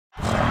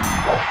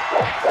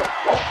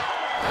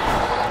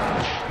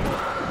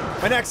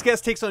My next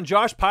guest takes on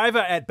Josh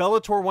Paiva at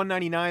Bellator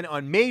 199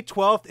 on May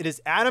 12th. It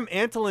is Adam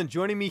Antolin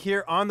joining me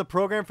here on the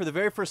program for the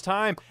very first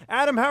time.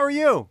 Adam, how are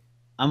you?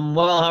 I'm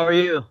well. How are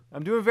you?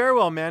 I'm doing very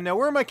well, man. Now,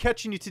 where am I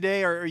catching you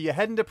today? Are you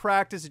heading to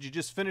practice? Did you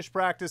just finish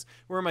practice?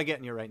 Where am I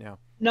getting you right now?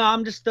 No,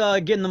 I'm just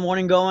getting the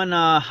morning going.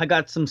 I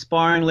got some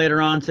sparring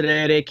later on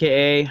today at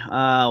AKA.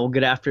 We'll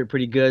get after it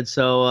pretty good.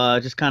 So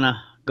just kind of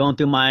going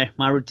through my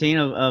routine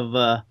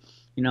of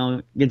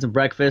getting some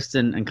breakfast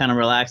and kind of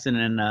relaxing.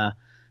 And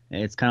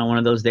it's kind of one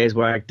of those days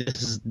where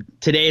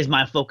today is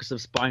my focus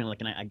of sparring.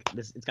 Like, and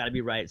it's got to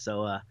be right.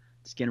 So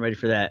just getting ready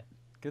for that.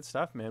 Good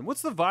stuff, man.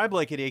 What's the vibe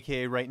like at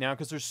AKA right now?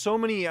 Because there's so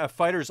many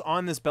fighters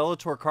on this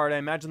Bellator card. I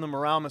imagine the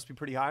morale must be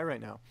pretty high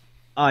right now.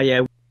 Oh,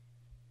 yeah.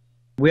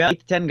 We have 8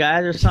 to 10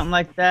 guys or something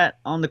like that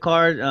on the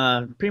card.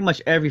 Pretty much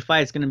every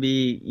fight is going to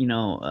be,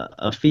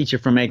 a feature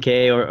from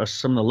AKA or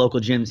some of the local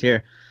gyms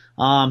here.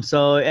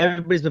 So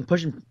everybody's been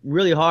pushing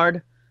really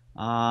hard.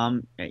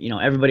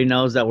 Everybody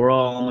knows that we're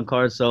all on the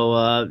card,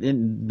 so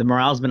the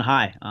morale's been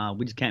high.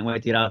 We just can't wait to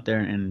get out there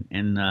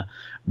and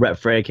rep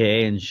for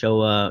AKA and show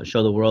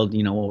the world,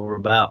 what we're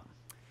about.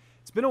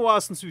 It's been a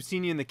while since we've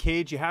seen you in the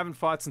cage. You haven't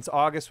fought since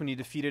August when you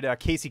defeated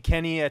Casey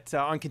Kenny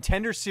on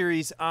Contender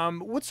Series.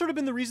 What's sort of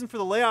been the reason for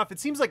the layoff? It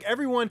seems like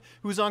everyone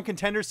who's on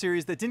Contender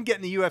Series that didn't get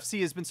in the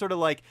UFC has been sort of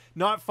like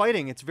not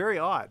fighting. It's very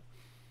odd.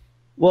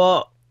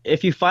 Well,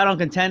 if you fight on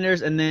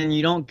Contenders and then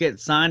you don't get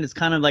signed, it's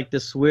kind of like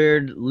this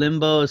weird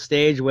limbo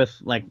stage with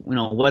like,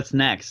 what's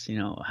next?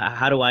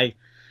 How do I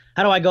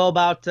go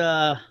about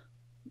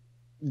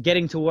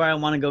getting to where I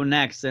want to go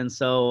next? And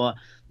so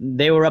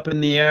they were up in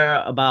the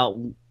air about,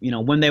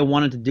 when they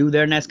wanted to do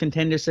their next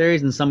Contender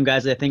Series. And some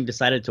guys, I think,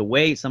 decided to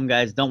wait. Some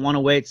guys don't want to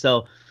wait.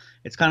 So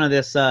it's kind of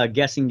this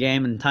guessing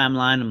game and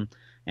timeline.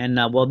 And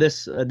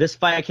this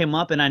fight came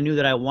up, and I knew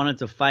that I wanted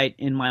to fight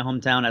in my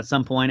hometown at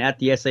some point at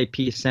the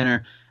SAP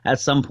Center at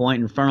some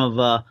point in front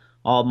of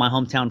all my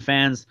hometown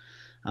fans.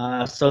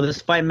 So this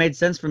fight made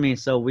sense for me.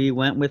 So we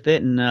went with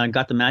it and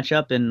got the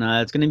matchup, and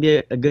it's going to be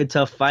a good,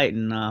 tough fight,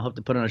 and I hope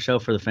to put on a show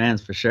for the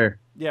fans for sure.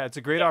 Yeah, it's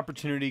a great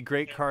opportunity,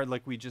 great card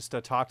like we just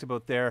talked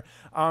about there.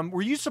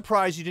 Were you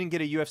surprised you didn't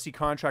get a UFC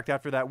contract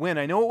after that win?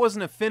 I know it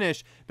wasn't a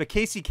finish, but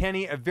Casey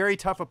Kenny, a very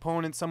tough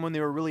opponent, someone they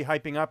were really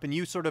hyping up, and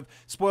you sort of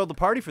spoiled the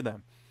party for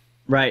them.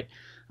 Right.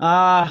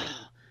 I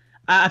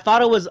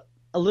thought it was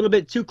a little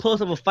bit too close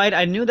of a fight.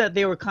 I knew that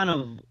they were kind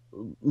of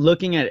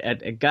looking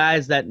at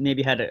guys that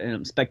maybe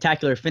had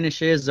spectacular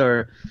finishes,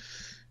 or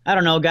I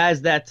don't know,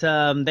 guys that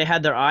they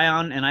had their eye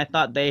on, and I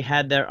thought they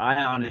had their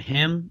eye on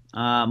him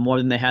more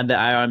than they had their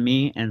eye on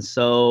me, and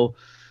so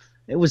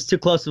it was too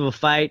close of a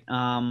fight.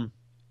 And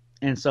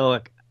so,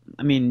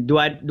 I mean, do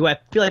I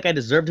feel like I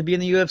deserve to be in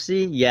the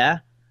UFC? Yeah,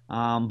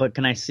 but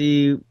can I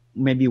see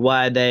maybe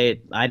why I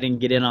didn't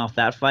get in off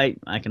that fight?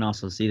 I can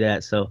also see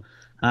that. So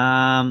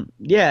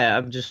yeah,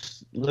 I'm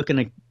just looking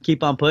to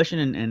keep on pushing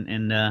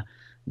and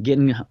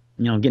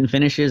getting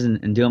finishes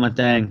and doing my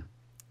thing.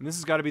 And this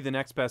has got to be the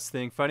next best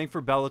thing. Fighting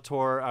for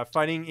Bellator,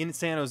 fighting in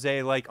San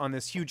Jose, like on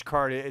this huge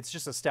card. It's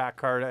just a stacked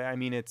card. I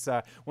mean, it's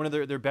one of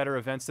their better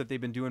events that they've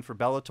been doing for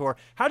Bellator.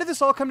 How did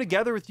this all come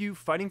together with you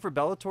fighting for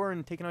Bellator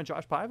and taking on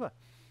Josh Paiva?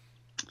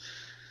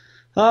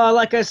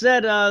 Like I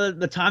said,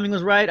 the timing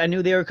was right. I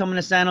knew they were coming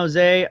to San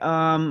Jose.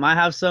 I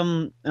have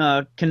some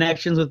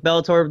connections with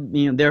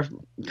Bellator. They're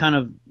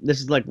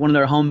this is like one of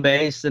their home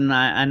base, and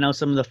I know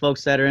some of the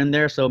folks that are in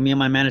there. So me and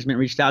my management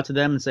reached out to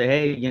them and say,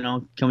 hey,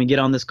 can we get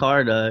on this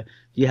card?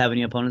 Do you have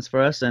any opponents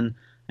for us? And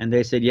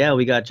they said, yeah,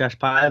 we got Josh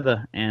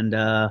Paiva. And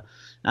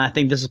I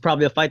think this is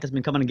probably a fight that's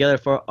been coming together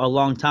for a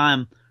long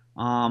time.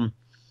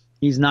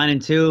 He's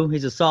 9-2.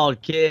 He's a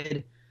solid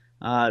kid.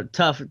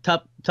 Tough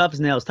as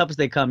nails, tough as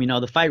they come.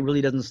 The fight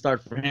really doesn't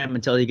start for him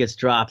until he gets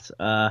dropped.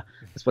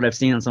 That's what I've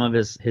seen on some of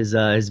his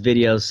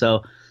videos.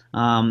 So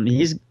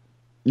he's,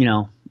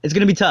 it's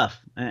gonna be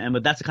tough.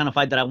 But that's the kind of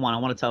fight that I want. I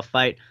want a tough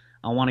fight.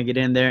 I want to get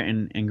in there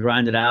and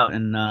grind it out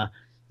and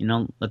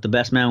let the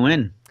best man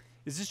win.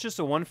 Is this just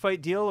a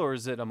one-fight deal, or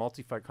is it a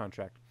multi-fight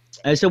contract?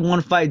 It's a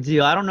one-fight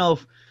deal. I don't know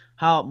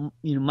how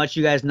much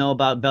you guys know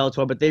about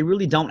Bellator, but they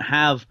really don't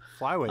have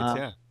flyweights.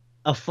 Yeah.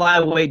 A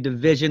flyweight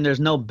division. There's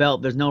no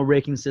belt. There's no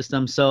ranking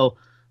system. So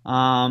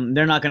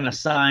they're not going to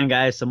sign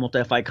guys to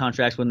multi-fight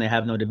contracts when they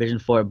have no division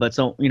for it. But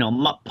so,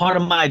 part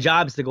of my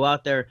job is to go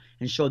out there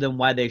and show them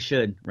why they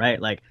should,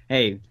 right? Like,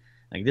 hey,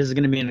 like this is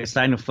going to be an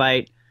exciting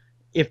fight.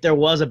 If there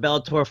was a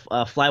Bellator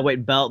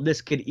flyweight belt,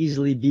 this could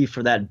easily be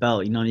for that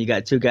belt. You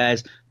got two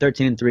guys,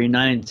 13-3,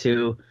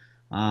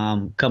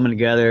 9-2, coming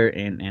together,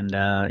 and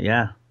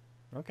yeah.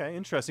 Okay,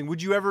 interesting.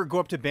 Would you ever go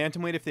up to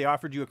bantamweight if they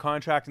offered you a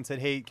contract and said,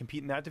 hey,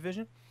 compete in that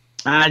division?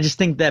 I just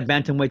think that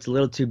bantamweight's a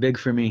little too big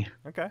for me.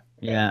 Okay.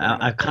 Yeah,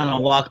 I kind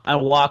of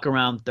walk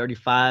around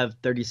 35,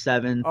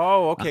 37.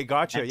 Oh, okay,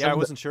 gotcha. Yeah, I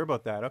wasn't sure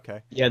about that.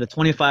 Okay. Yeah, the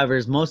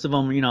 25ers, most of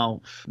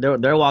them,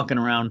 they're walking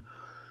around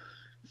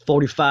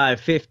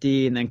 45,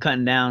 50, and then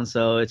cutting down.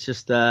 So it's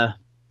just, I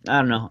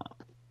don't know.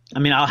 I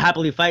mean, I'll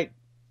happily fight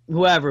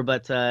whoever,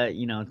 but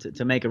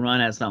to make a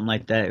run at something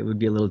like that, it would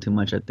be a little too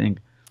much, I think.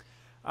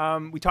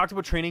 We talked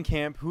about training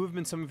camp. Who have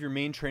been some of your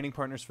main training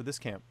partners for this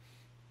camp?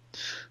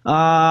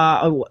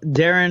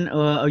 Darren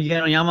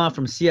Oyenoyama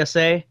from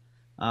CSA.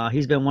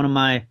 He's been one of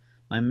my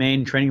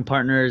main training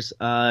partners.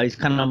 He's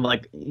kind of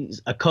like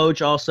he's a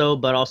coach also,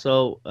 but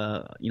also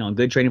a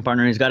good training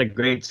partner. He's got a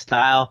great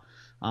style.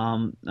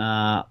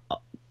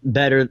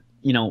 Better,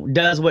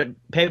 does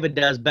what Paiva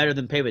does better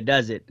than Paiva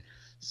does it.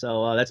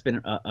 So that's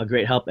been a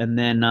great help. And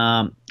then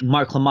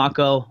Mark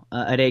Klamaco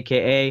at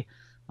AKA,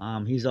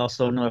 he's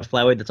also another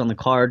flyweight that's on the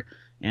card,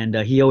 and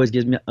he always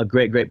gives me a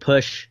great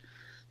push.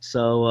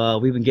 So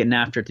we've been getting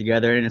after it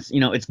together, and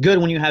it's good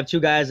when you have two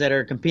guys that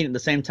are competing at the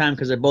same time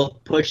because they're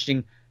both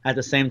pushing at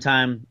the same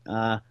time,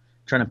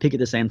 trying to peak at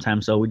the same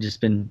time. So we've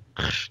just been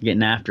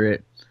getting after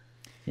it.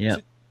 Yeah.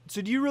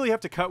 So do you really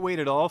have to cut weight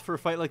at all for a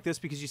fight like this?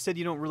 Because you said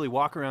you don't really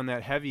walk around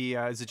that heavy.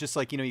 Is it just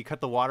like, you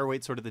cut the water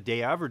weight sort of the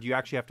day of, or do you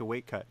actually have to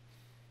weight cut?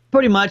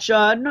 Pretty much.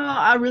 No,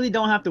 I really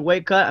don't have to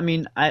weight cut. I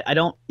mean, I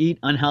don't eat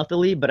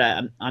unhealthily, but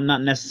I'm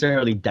not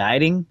necessarily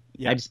dieting.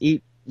 Yeah. I just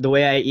eat the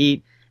way I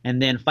eat. And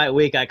then fight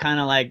week, I kind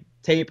of like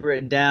taper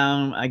it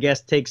down. I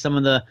guess cut some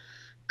of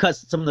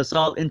the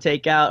salt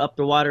intake out, up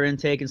the water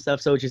intake and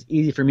stuff. So it's just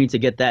easy for me to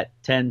get that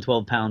 10,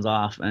 12 pounds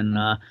off. And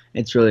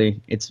it's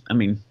really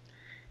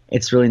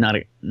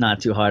not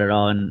too hard at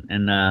all.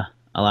 And a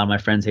lot of my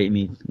friends hate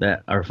me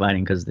that are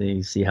fighting because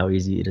they see how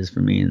easy it is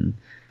for me. And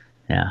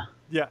yeah.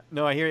 Yeah,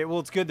 no, I hear you. Well,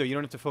 it's good though. You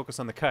don't have to focus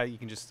on the cut. You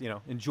can just,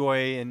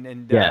 enjoy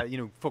and Yeah.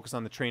 focus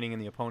on the training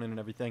and the opponent and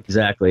everything.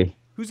 Exactly.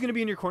 Who's going to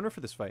be in your corner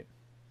for this fight?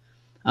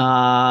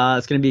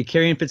 It's going to be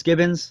Karrion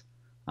Fitzgibbons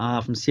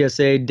from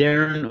CSA,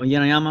 Darren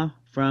Oyenoyama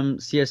from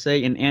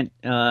CSA, and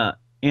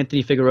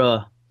Anthony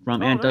Figueroa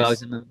from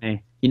Nice.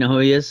 MMA. You know who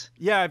he is?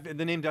 Yeah,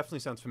 the name definitely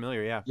sounds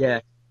familiar. Yeah.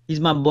 Yeah,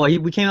 he's my boy.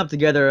 We came up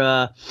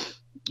together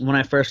when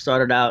I first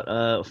started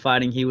out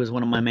fighting. He was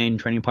one of my main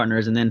training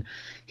partners, and then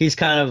he's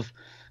kind of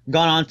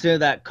gone on to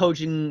that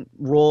coaching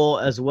role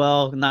as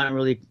well. Not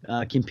really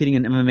competing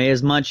in MMA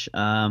as much,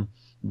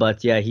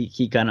 but yeah,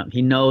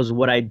 he knows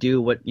what I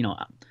do.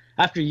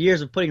 After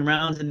years of putting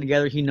rounds in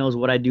together, he knows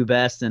what I do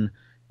best and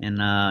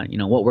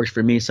what works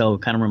for me. So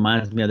it kind of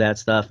reminds me of that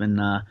stuff. And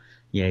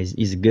yeah,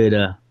 he's a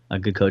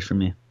good coach for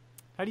me.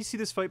 How do you see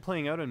this fight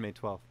playing out on May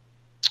 12th?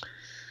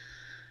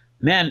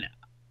 Man,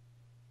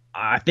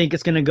 I think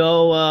it's gonna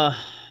go. I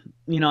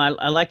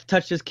like to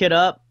touch this kid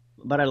up,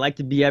 but I like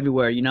to be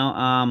everywhere.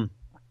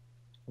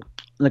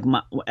 Like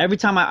every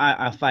time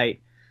I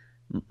fight,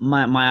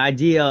 my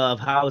idea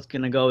of how it's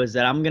gonna go is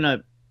that I'm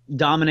gonna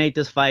dominate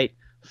this fight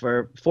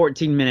for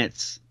 14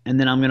 minutes, and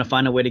then I'm gonna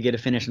find a way to get a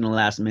finish in the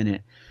last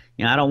minute.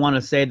 I don't want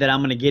to say that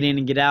I'm gonna get in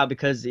and get out,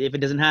 because if it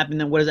doesn't happen,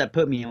 then what does that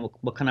put me in?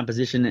 What kind of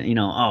position?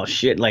 Oh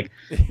shit, like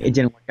it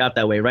didn't work out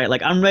that way, right?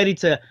 Like I'm ready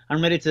to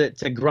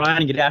grind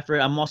and get after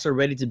it. I'm also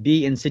ready to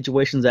be in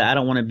situations that I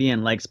don't want to be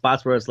in, like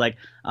spots where it's like,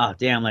 oh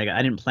damn, like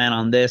I didn't plan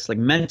on this. Like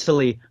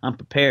mentally, I'm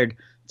prepared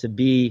to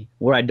be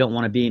where I don't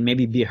want to be, and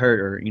maybe be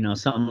hurt or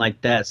something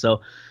like that. So,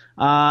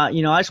 I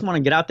just want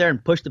to get out there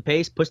and push the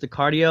pace, push the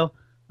cardio,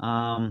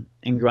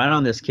 and grind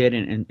on this kid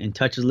and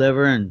touch his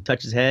liver and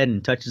touch his head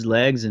and touch his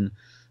legs and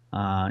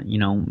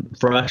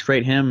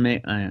frustrate him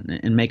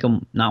and make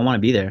him not want to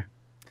be there.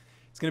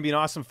 It's going to be an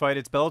awesome fight.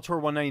 It's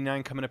Bellator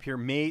 199 coming up here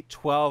May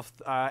 12th.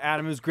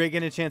 Adam, it was great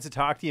getting a chance to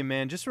talk to you,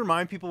 man. Just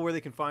remind people where they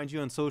can find you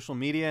on social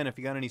media, and if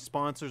you got any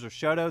sponsors or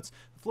shout-outs,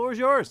 the floor is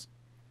yours.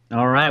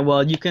 All right.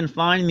 Well, you can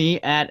find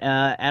me at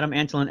Adam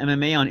Antolin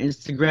MMA on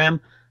Instagram,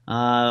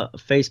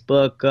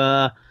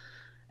 Facebook,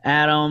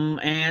 Adam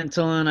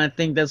Antolin, I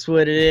think that's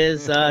what it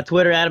is.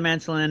 Twitter, Adam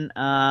Antolin.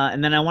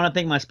 And then I want to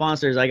thank my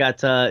sponsors. I got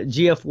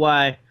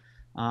GFY,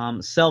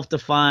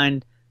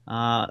 Self-Defined,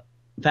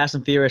 Fast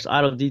and Furious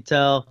Auto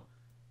Detail,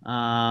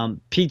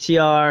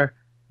 PTR.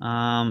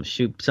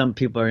 Shoot, some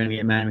people are going to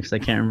get mad because I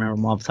can't remember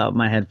them off the top of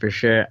my head for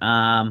sure.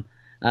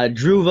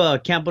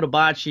 Druva, Campo de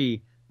Bocce,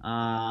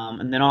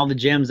 and then all the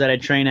gyms that I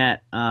train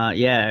at.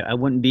 Yeah, I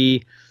wouldn't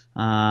be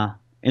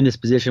in this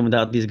position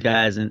without these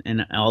guys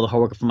and all the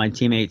hard work from my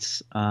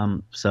teammates.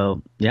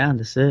 So yeah,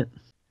 that's it.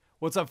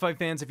 What's up, fight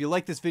fans? If you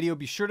like this video,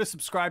 be sure to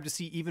subscribe to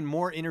see even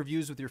more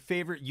interviews with your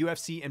favorite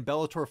UFC and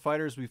Bellator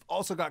fighters. We've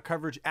also got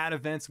coverage at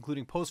events,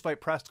 including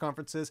post-fight press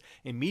conferences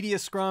and media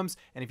scrums.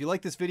 And if you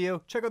like this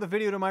video, check out the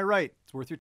video to my right. It's worth your time.